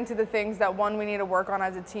of get into the things that, one, we need to work on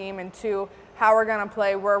as a team, and two, how we're going to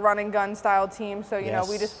play. We're a run and gun style team. So,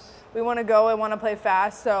 we want to go and want to play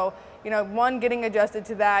fast. So, one, getting adjusted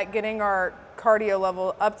to that, getting our cardio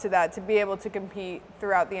level up to that to be able to compete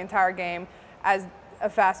throughout the entire game as a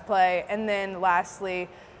fast play. And then lastly,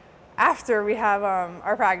 after we have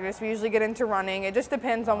our practice, we usually get into running. It just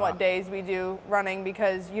depends on what days we do running,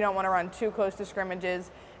 because you don't want to run too close to scrimmages.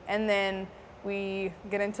 And then we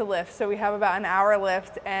get into lifts. So we have about an hour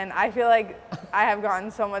lift, and I feel like I have gotten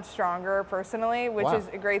so much stronger personally, which is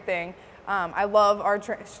a great thing. I love our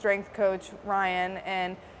strength coach, Ryan,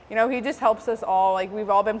 and he just helps us all. Like, we've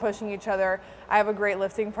all been pushing each other. I have a great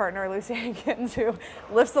lifting partner, Lucy Hankins, who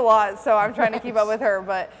lifts a lot, so I'm trying to keep up with her.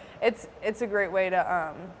 But it's a great way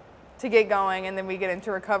to get going, and then we get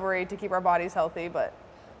into recovery to keep our bodies healthy. But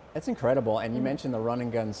that's incredible. And you mentioned the run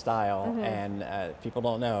and gun style, and people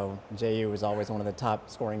don't know, JU was always one of the top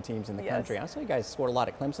scoring teams in the country. I saw you guys scored a lot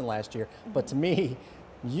at Clemson last year, but to me,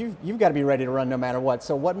 you've got to be ready to run no matter what.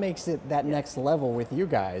 So what makes it that next level with you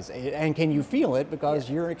guys? And can you feel it because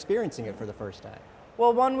you're experiencing it for the first time?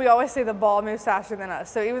 Well, one, we always say the ball moves faster than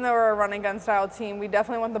us. So even though we're a run and gun style team, we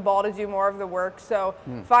definitely want the ball to do more of the work. So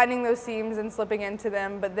finding those seams and slipping into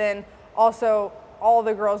them, but then also all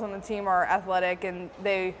the girls on the team are athletic, and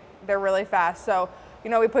they're really fast. So,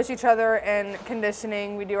 we push each other in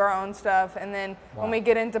conditioning, we do our own stuff, and then when we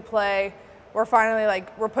get into play, we're finally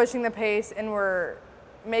we're pushing the pace, and we're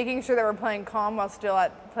making sure that we're playing calm while still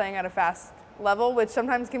playing at a fast level, which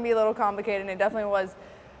sometimes can be a little complicated, and it definitely was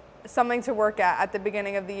something to work at the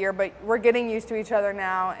beginning of the year. But we're getting used to each other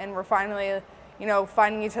now, and we're finally,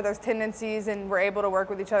 finding each other's tendencies, and we're able to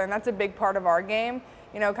work with each other, and that's a big part of our game.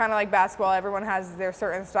 Kind of like basketball, everyone has their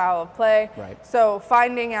certain style of play. Right. So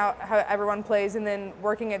finding out how everyone plays and then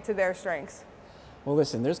working it to their strengths. Well,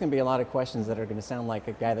 listen, there's going to be a lot of questions that are going to sound like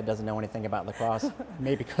a guy that doesn't know anything about lacrosse,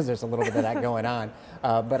 maybe because there's a little bit of that going on.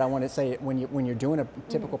 But I want to say, when you're doing a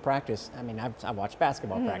typical practice, I mean, I watch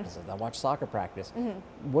basketball practices, I watch soccer practice.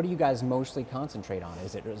 What do you guys mostly concentrate on?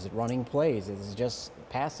 Is it running plays? Is it just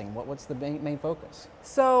passing? What's the main focus?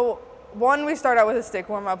 So, one, we start out with a stick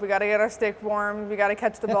warm-up. We got to get our stick warm. We got to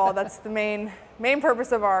catch the ball. That's the main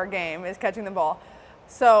purpose of our game, is catching the ball.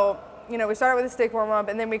 So, we start with a stick warm-up,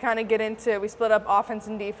 and then we kind of we split up offense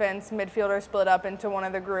and defense. Midfielders split up into one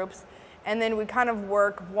of the groups. And then we kind of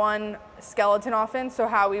work one skeleton offense, so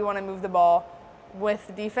how we want to move the ball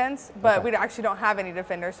with defense, but we actually don't have any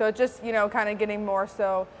defenders. So it's just, kind of getting more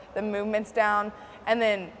so the movements down. And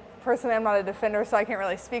then personally, I'm not a defender, so I can't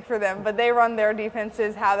really speak for them, but they run their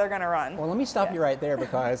defenses how they're going to run. Well, let me stop you right there,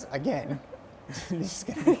 because, again, These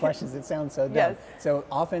are gonna be questions that sound so dumb. Yes. So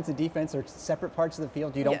offense and defense are separate parts of the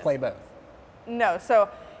field. You don't Yes. play both. No, so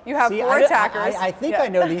you have See, 4 attackers. I think Yeah. I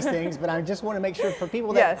know these things, but I just want to make sure for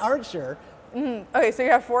people that Yes. aren't sure. Okay, so you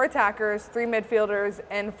have 4 attackers, 3 midfielders,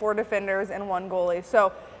 and 4 defenders, and 1 goalie.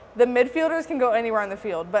 So the midfielders can go anywhere on the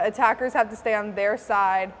field, but attackers have to stay on their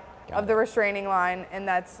side of the restraining line, and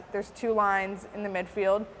there's 2 lines in the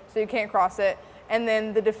midfield, so you can't cross it. And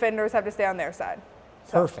then the defenders have to stay on their side.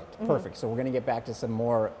 So, Perfect. So we're going to get back to some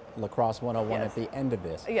more Lacrosse 101 Yes. at the end of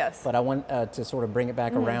this. Yes. But I want to sort of bring it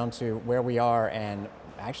back around to where we are, and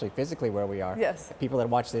actually physically where we are. Yes. People that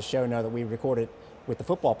watch this show know that we recorded with the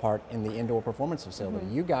football part in the indoor performance facility.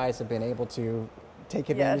 You guys have been able to take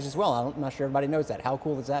advantage Yes. as well. I'm not sure everybody knows that. How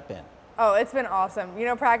cool has that been? Oh, it's been awesome. You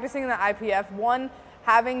know, practicing in the IPF,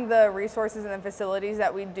 having the resources and the facilities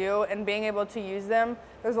that we do and being able to use them.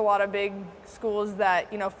 There's a lot of big schools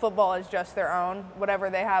that, football is just their own. Whatever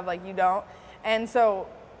they have, you don't. And so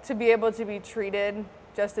to be able to be treated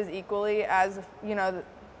just as equally as, the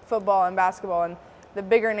football and basketball and the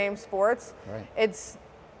bigger name sports, Right.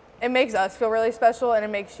 It makes us feel really special, and it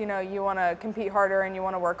makes, you want to compete harder and you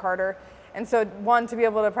want to work harder. And so, to be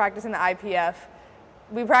able to practice in the IPF,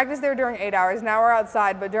 we practiced there during 8 hours. Now we're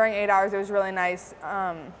outside, but during 8 hours, it was really nice.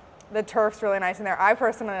 The turf's really nice in there. I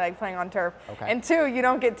personally like playing on turf. Okay. And 2, you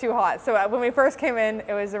don't get too hot. So when we first came in,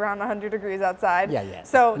 it was around 100 degrees outside. Yeah.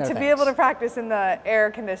 So No to be thanks. able to practice in the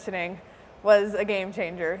air conditioning was a game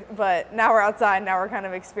changer. But now we're outside. Now we're kind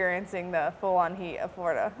of experiencing the full-on heat of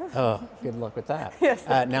Florida. Oh, good luck with that. Yes.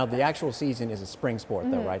 Now, the actual season is a spring sport,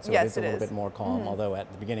 though, right? So Yes, it is a it little is. bit more calm, although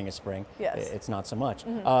at the beginning of spring, Yes. it's not so much.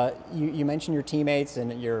 You mentioned your teammates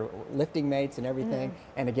and your lifting mates and everything.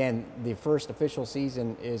 And again, the first official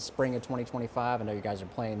season is spring of 2025. I know you guys are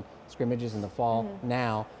playing scrimmages in the fall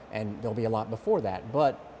now, and there'll be a lot before that.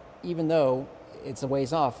 But even though it's a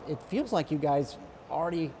ways off, it feels like you guys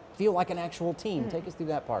already feel like an actual team. Take us through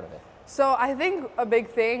that part of it. So I think a big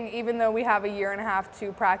thing, even though we have a year and a half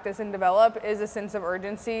to practice and develop, is a sense of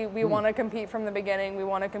urgency. We want to compete from the beginning. We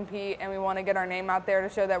want to compete, and we want to get our name out there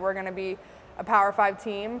to show that we're going to be a Power 5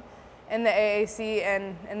 team in the AAC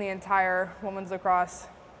and in the entire women's lacrosse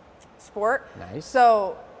sport. Nice.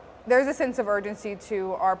 So there's a sense of urgency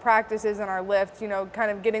to our practices and our lifts,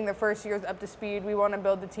 kind of getting the first years up to speed. We want to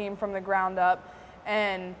build the team from the ground up,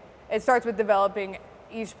 and it starts with developing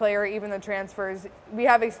each player, even the transfers. We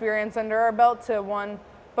have experience under our belt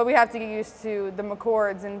but we have to get used to the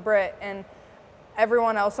McCords and Britt and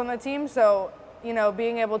everyone else on the team. So,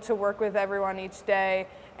 being able to work with everyone each day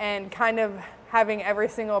and kind of having every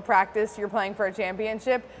single practice you're playing for a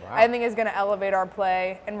championship, Wow. I think is going to elevate our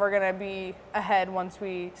play, and we're going to be ahead once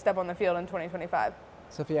we step on the field in 2025.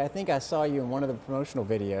 Sophia, I think I saw you in one of the promotional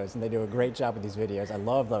videos, and they do a great job with these videos. I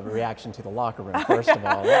love the reaction to the locker room, first of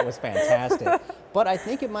all. That was fantastic. But I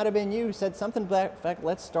think it might have been you who said something about, in fact,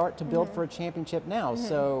 let's start to build for a championship now.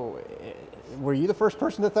 So were you the first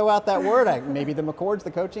person to throw out that word? Maybe the McCords,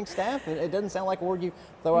 the coaching staff? It doesn't sound like a word you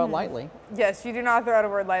throw out lightly. Yes, you do not throw out a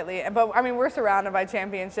word lightly. But, we're surrounded by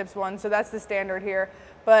championships won, so that's the standard here.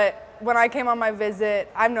 But when I came on my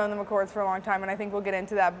visit, I've known the McCords for a long time, and I think we'll get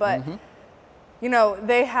into that. But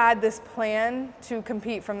they had this plan to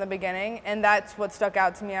compete from the beginning, and that's what stuck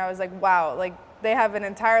out to me. I was like, wow, they have an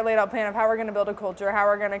entire laid out plan of how we're going to build a culture, how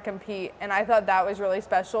we're going to compete, and I thought that was really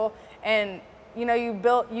special. And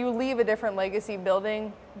you leave a different legacy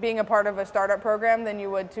being a part of a startup program than you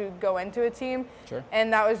would to go into a team. Sure.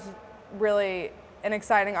 And that was really an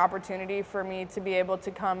exciting opportunity for me to be able to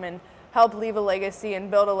come and help leave a legacy and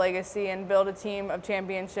build a team of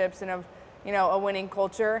championships and of a winning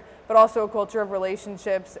culture, but also a culture of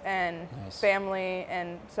relationships and family.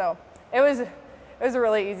 And so it was a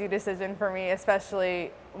really easy decision for me,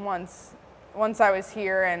 especially once I was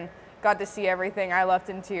here and got to see everything. I left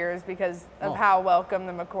in tears because of how welcome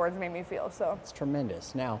the McCords made me feel. So it's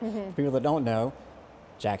tremendous. Now, for people that don't know,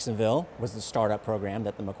 Jacksonville was the startup program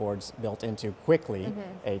that the McCords built into quickly,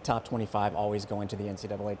 a top 25 always going to the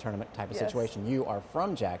NCAA tournament type of situation. You are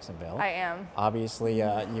from Jacksonville. I am. Obviously,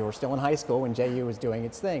 you were still in high school when JU was doing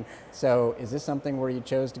its thing. So is this something where you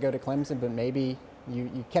chose to go to Clemson, but maybe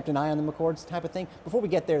you kept an eye on the McCords type of thing? Before we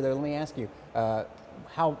get there, though, let me ask you,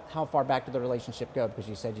 how far back did the relationship go? Because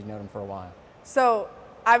you said you'd known them for a while. So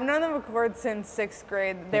I've known the McCords since 6th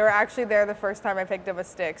grade. They were actually there the first time I picked up a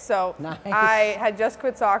stick. So Nice. I had just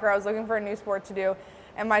quit soccer. I was looking for a new sport to do.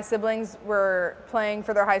 And my siblings were playing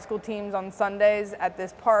for their high school teams on Sundays at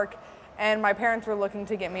this park. And my parents were looking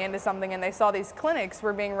to get me into something, and they saw these clinics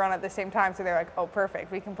were being run at the same time. So they're like, oh,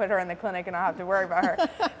 perfect. We can put her in the clinic and not have to worry about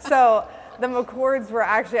her. So the McCords were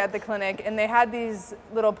actually at the clinic, and they had these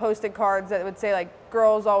little Post-it cards that would say, like,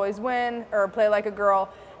 girls always win or play like a girl.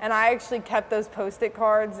 And I actually kept those Post-it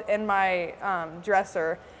cards in my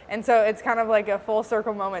dresser. And so it's kind of like a full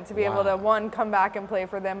circle moment to be able to, one, come back and play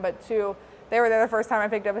for them, but two, they were there the first time I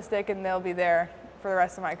picked up a stick, and they'll be there for the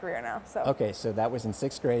rest of my career now. So. Okay, so that was in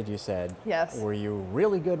 6th grade, you said. Yes. Were you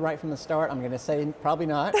really good right from the start? I'm going to say probably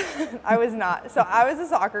not. I was not. So I was a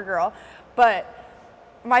soccer girl, but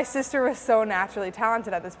my sister was so naturally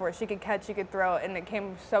talented at the sport. She could catch, she could throw, and it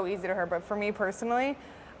came so easy to her. But for me personally,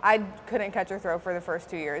 I couldn't catch or throw for the first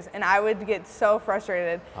 2 years, and I would get so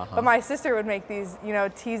frustrated. But my sister would make these,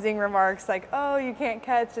 teasing remarks like, oh, you can't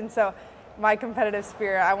catch. And so my competitive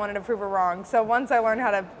spirit, I wanted to prove her wrong. So once I learned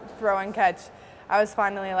how to throw and catch, I was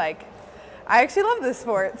finally like, I actually love this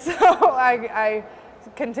sport, so I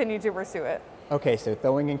continue to pursue it. Okay, so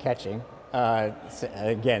throwing and catching,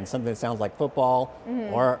 again, something that sounds like football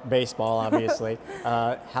or baseball, obviously.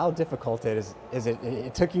 How difficult is it?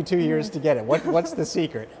 It took you 2 years to get it. What's the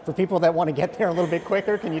secret? For people that want to get there a little bit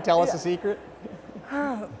quicker, can you tell us a secret?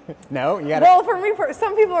 No, you gotta. Well, for me,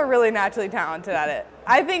 some people are really naturally talented at it.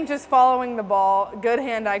 I think just following the ball, good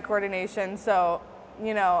hand-eye coordination, so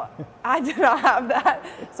I did not have that,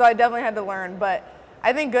 so I definitely had to learn. But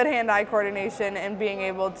I think good hand-eye coordination and being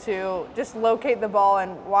able to just locate the ball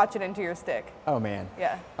and watch it into your stick. Oh, man.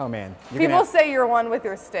 Yeah. Oh, man. People say you're one with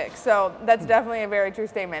your stick, so that's definitely a very true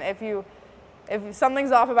statement. If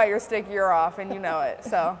something's off about your stick, you're off, and you know it.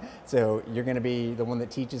 So you're going to be the one that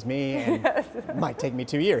teaches me, and yes. It might take me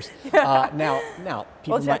 2 years. Now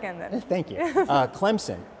people we'll check in then. Thank you.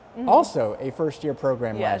 Clemson. Also a first-year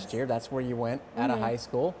program Yes. last year. That's where you went out of high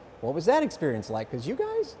school. What was that experience like? Because you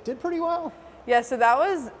guys did pretty well. Yeah, so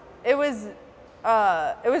it was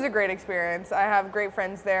a great experience. I have great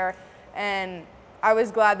friends there, and I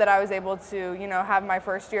was glad that I was able to, have my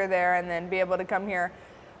first year there and then be able to come here.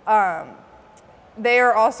 They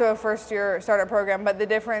are also a first-year startup program, but the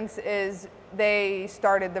difference is they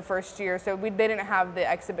started the first year, so they didn't have the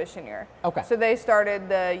exhibition year. Okay. So they started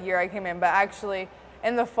the year I came in, but actually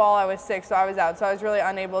in the fall I was sick, so I was out. So I was really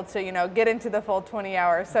unable to, get into the full 20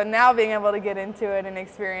 hours. So now being able to get into it and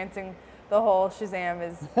experiencing the whole Shazam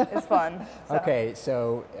is fun. So. Okay,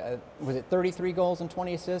 so was it 33 goals and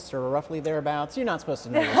 20 assists, or roughly thereabouts? You're not supposed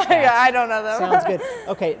to know those stats. Yeah, I don't know them. Sounds good.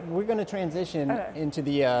 Okay, we're going to transition into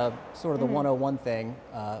the sort of the 101 thing,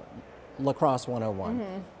 LaCrosse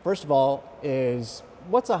 101. First of all,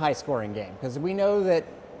 what's a high-scoring game? Because we know that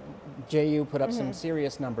JU put up some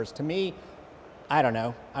serious numbers. To me, I don't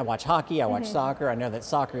know. I watch hockey, I watch soccer. I know that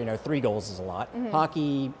soccer, 3 goals is a lot.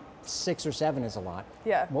 Hockey, 6 or 7 is a lot.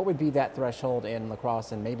 Yeah. What would be that threshold in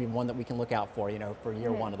lacrosse, and maybe one that we can look out for, for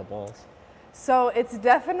year one of the Bulls? So it's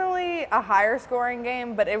definitely a higher scoring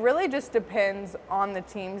game, but it really just depends on the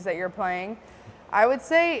teams that you're playing. I would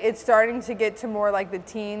say it's starting to get to more like the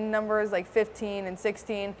teen numbers, like 15 and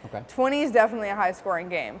 16. Okay. 20 is definitely a high scoring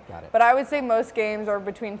game. Got it. But I would say most games are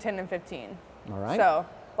between 10 and 15. All right. So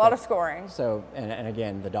a lot of scoring. So, and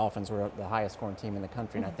again, the Dolphins were the highest scoring team in the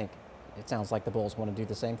country, and I think it sounds like the Bulls want to do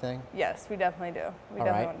the same thing? Yes, we definitely do. All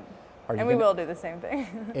right. And we will do the same thing.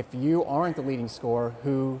 If you aren't the leading scorer,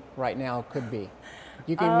 who right now could be?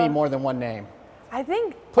 You give me more than one name. I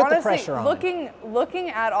think, Put honestly, the pressure on. looking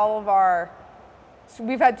at all of our,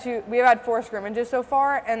 we've had 4 scrimmages so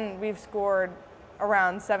far, and we've scored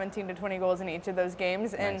around 17 to 20 goals in each of those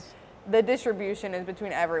games. Nice. And the distribution is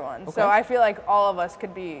between everyone. Okay. So I feel like all of us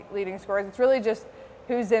could be leading scorers. It's really just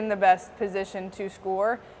who's in the best position to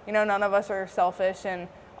score. None of us are selfish, and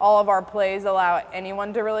all of our plays allow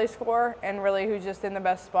anyone to really score, and really who's just in the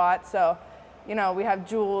best spot. So, we have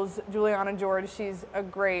Juliana George. She's a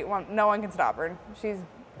great one. No one can stop her. She's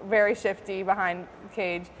very shifty behind the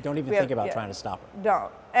cage. Don't even think about trying to stop her.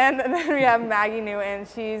 Don't. And then we have Maggie Newton.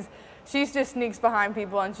 She's just sneaks behind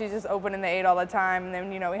people, and she's just open in the 8 all the time. And then,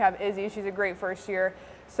 we have Izzy. She's a great first year.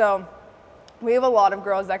 So we have a lot of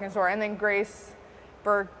girls that can score. And then Grace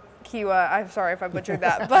Burkiwa, I'm sorry if I butchered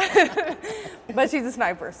that, but she's a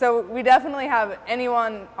sniper. So we definitely have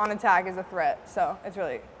anyone on attack as a threat. So it's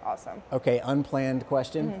really awesome. Okay, unplanned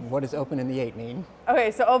question. What does open in the 8 mean? Okay,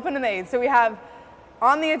 so open in the 8. So we have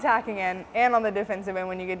on the attacking end and on the defensive end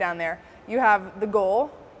when you get down there, you have the goal.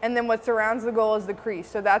 And then what surrounds the goal is the crease.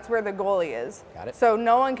 So that's where the goalie is. Got it. So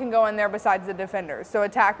no one can go in there besides the defenders. So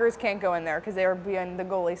attackers can't go in there because they are beyond the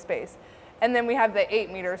goalie space. And then we have the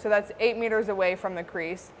 8 meter. So that's 8 meters away from the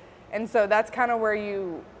crease. And so that's kind of where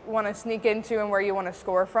you want to sneak into and where you want to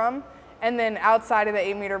score from. And then outside of the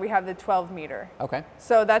 8 meter, we have the 12 meter. Okay.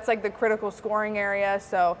 So that's like the critical scoring area.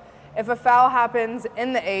 So if a foul happens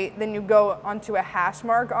in the 8, then you go onto a hash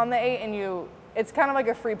mark on the 8, and it's kind of like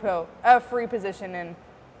a free position in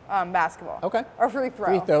basketball. Okay. Or free throw.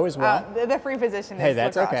 Free throw as well. The free position is Hey,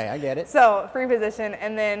 that's lacrosse. okay. I get it. So free position,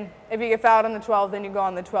 and then if you get fouled on the 12, then you go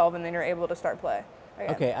on the 12, and then you're able to start play.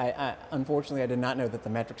 Again. Okay, I unfortunately I did not know that the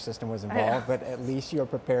metric system was involved, but at least you're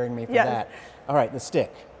preparing me for Yes. that. All right, the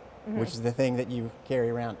stick, which is the thing that you carry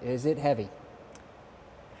around. Is it heavy?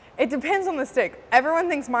 It depends on the stick. Everyone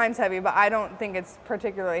thinks mine's heavy, but I don't think it's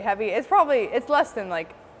particularly heavy. It's less than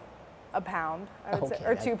like a pound, I would say,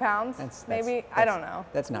 or 2 pounds, maybe. I don't know.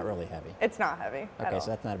 That's not really heavy. It's not heavy at Okay, all.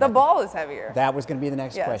 so that's not a The bad ball is heavier. That was going to be the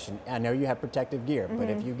next Yes. question. I know you have protective gear, but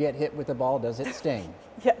if you get hit with the ball, does it sting?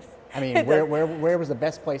 Yes. I mean, It does. where was the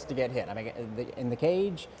best place to get hit? I mean, in the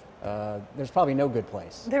cage, there's probably no good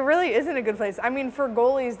place. There really isn't a good place. I mean, for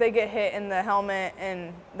goalies, they get hit in the helmet,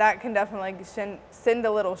 and that can definitely send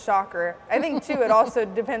a little shocker. I think, too, it also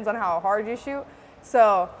depends on how hard you shoot.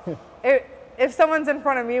 So if someone's in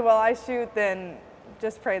front of me while I shoot, then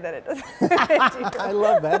just pray that it doesn't hit you. I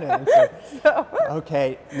love that answer.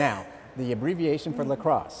 Okay, now, the abbreviation for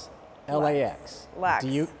lacrosse, LAX. LAX.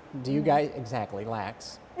 Do you guys, exactly,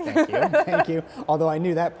 LAX. Thank you, thank you. Although I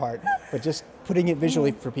knew that part, but just putting it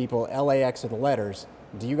visually for people, LAX are the letters.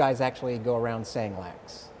 Do you guys actually go around saying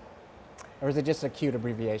LAX? Or is it just a cute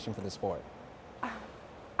abbreviation for the sport?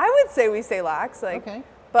 I would say we say lax, Okay.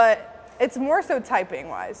 but it's more so typing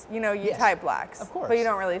wise. You know, you Yes, type lax, of course. but you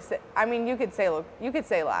don't really say. I mean, you could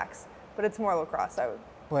say lax, but it's more lacrosse. I would.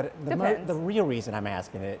 But Depends. the real reason I'm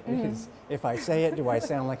asking it is, if I say it, do I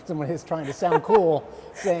sound like someone who's trying to sound cool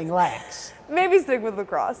saying lax? Maybe stick with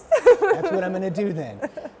lacrosse. That's what I'm going to do then.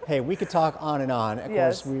 Hey, we could talk on and on. Of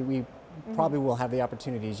Yes. course, we probably will have the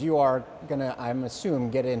opportunities. You are going to, I'm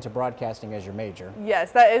assuming, get into broadcasting as your major.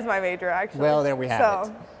 Yes, that is my major actually. Well, there we have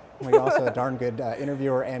it. We're also a darn good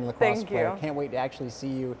interviewer and lacrosse Thank player. you. Can't wait to actually see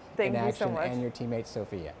you Thank in you so action much. and your teammate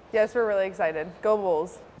Sofia. Yes, we're really excited. Go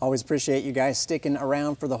Bulls. Always appreciate you guys sticking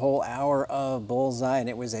around for the whole hour of Bullseye, and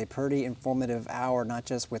it was a pretty informative hour, not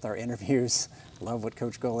just with our interviews. Love what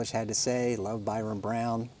Coach Golesh had to say, love Byrum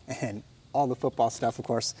Brown, and all the football stuff, of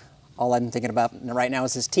course. All I'm thinking about right now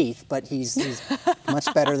is his teeth, but he's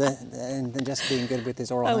much better than just being good with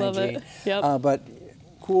his oral I hygiene. love it. Yep. But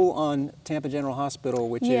cool on Tampa General Hospital,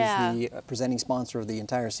 which Yeah. is the presenting sponsor of the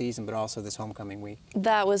entire season, but also this homecoming week.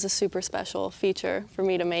 That was a super special feature for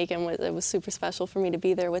me to make, and it was super special for me to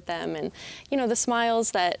be there with them. And, you know, the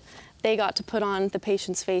smiles that they got to put on the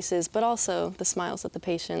patients' faces, but also the smiles that the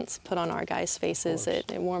patients put on our guys' faces,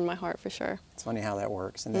 it warmed my heart for sure. It's funny how that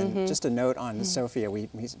works. And then just a note on Sofia, we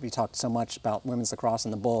talked so much about women's lacrosse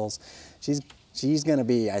and the Bulls. She's going to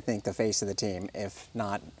be, I think, the face of the team. If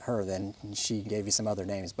not her, then she gave you some other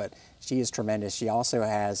names. But she is tremendous. She also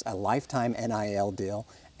has a lifetime NIL deal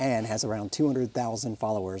and has around 200,000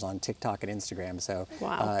 followers on TikTok and Instagram. So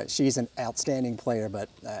Wow. she's an outstanding player, but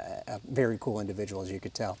a very cool individual, as you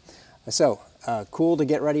could tell. So, cool to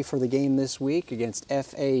get ready for the game this week against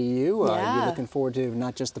FAU. Yeah. You're looking forward to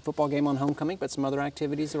not just the football game on homecoming, but some other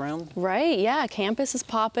activities around? Right, yeah, campus is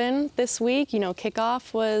popping this week. You know,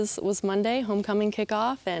 kickoff was Monday, homecoming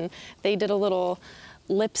kickoff, and they did a little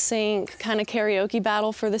lip sync kind of karaoke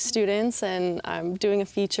battle for the students, and I'm doing a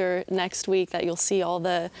feature next week that you'll see all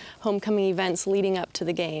the homecoming events leading up to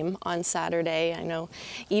the game on Saturday. I know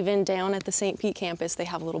even down at the St. Pete campus they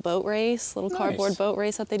have a little boat race, little cardboard boat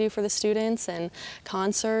race that they do for the students, and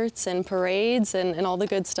concerts and parades and all the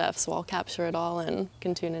good stuff. So I'll capture it all and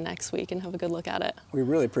can tune in next week and have a good look at it. We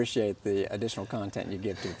really appreciate the additional content you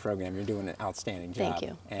give to the program. You're doing an outstanding job. Thank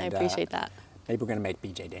you. And, I appreciate that. Maybe we're going to make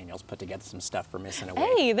BJ Daniels put together some stuff for missing a week.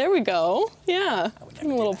 Hey, there we go. Yeah, would a never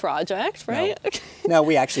do little that. project, right? No,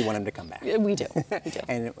 we actually want him to come back. We do. We do.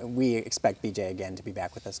 And we expect BJ again to be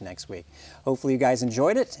back with us next week. Hopefully you guys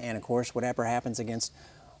enjoyed it. And of course, whatever happens against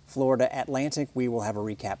Florida Atlantic, we will have a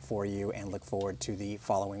recap for you and look forward to the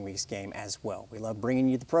following week's game as well. We love bringing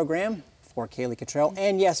you the program. For Caylee Cottrell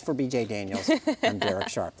and yes, for BJ Daniels, I'm Derek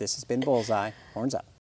Sharp. This has been Bullseye. Horns up.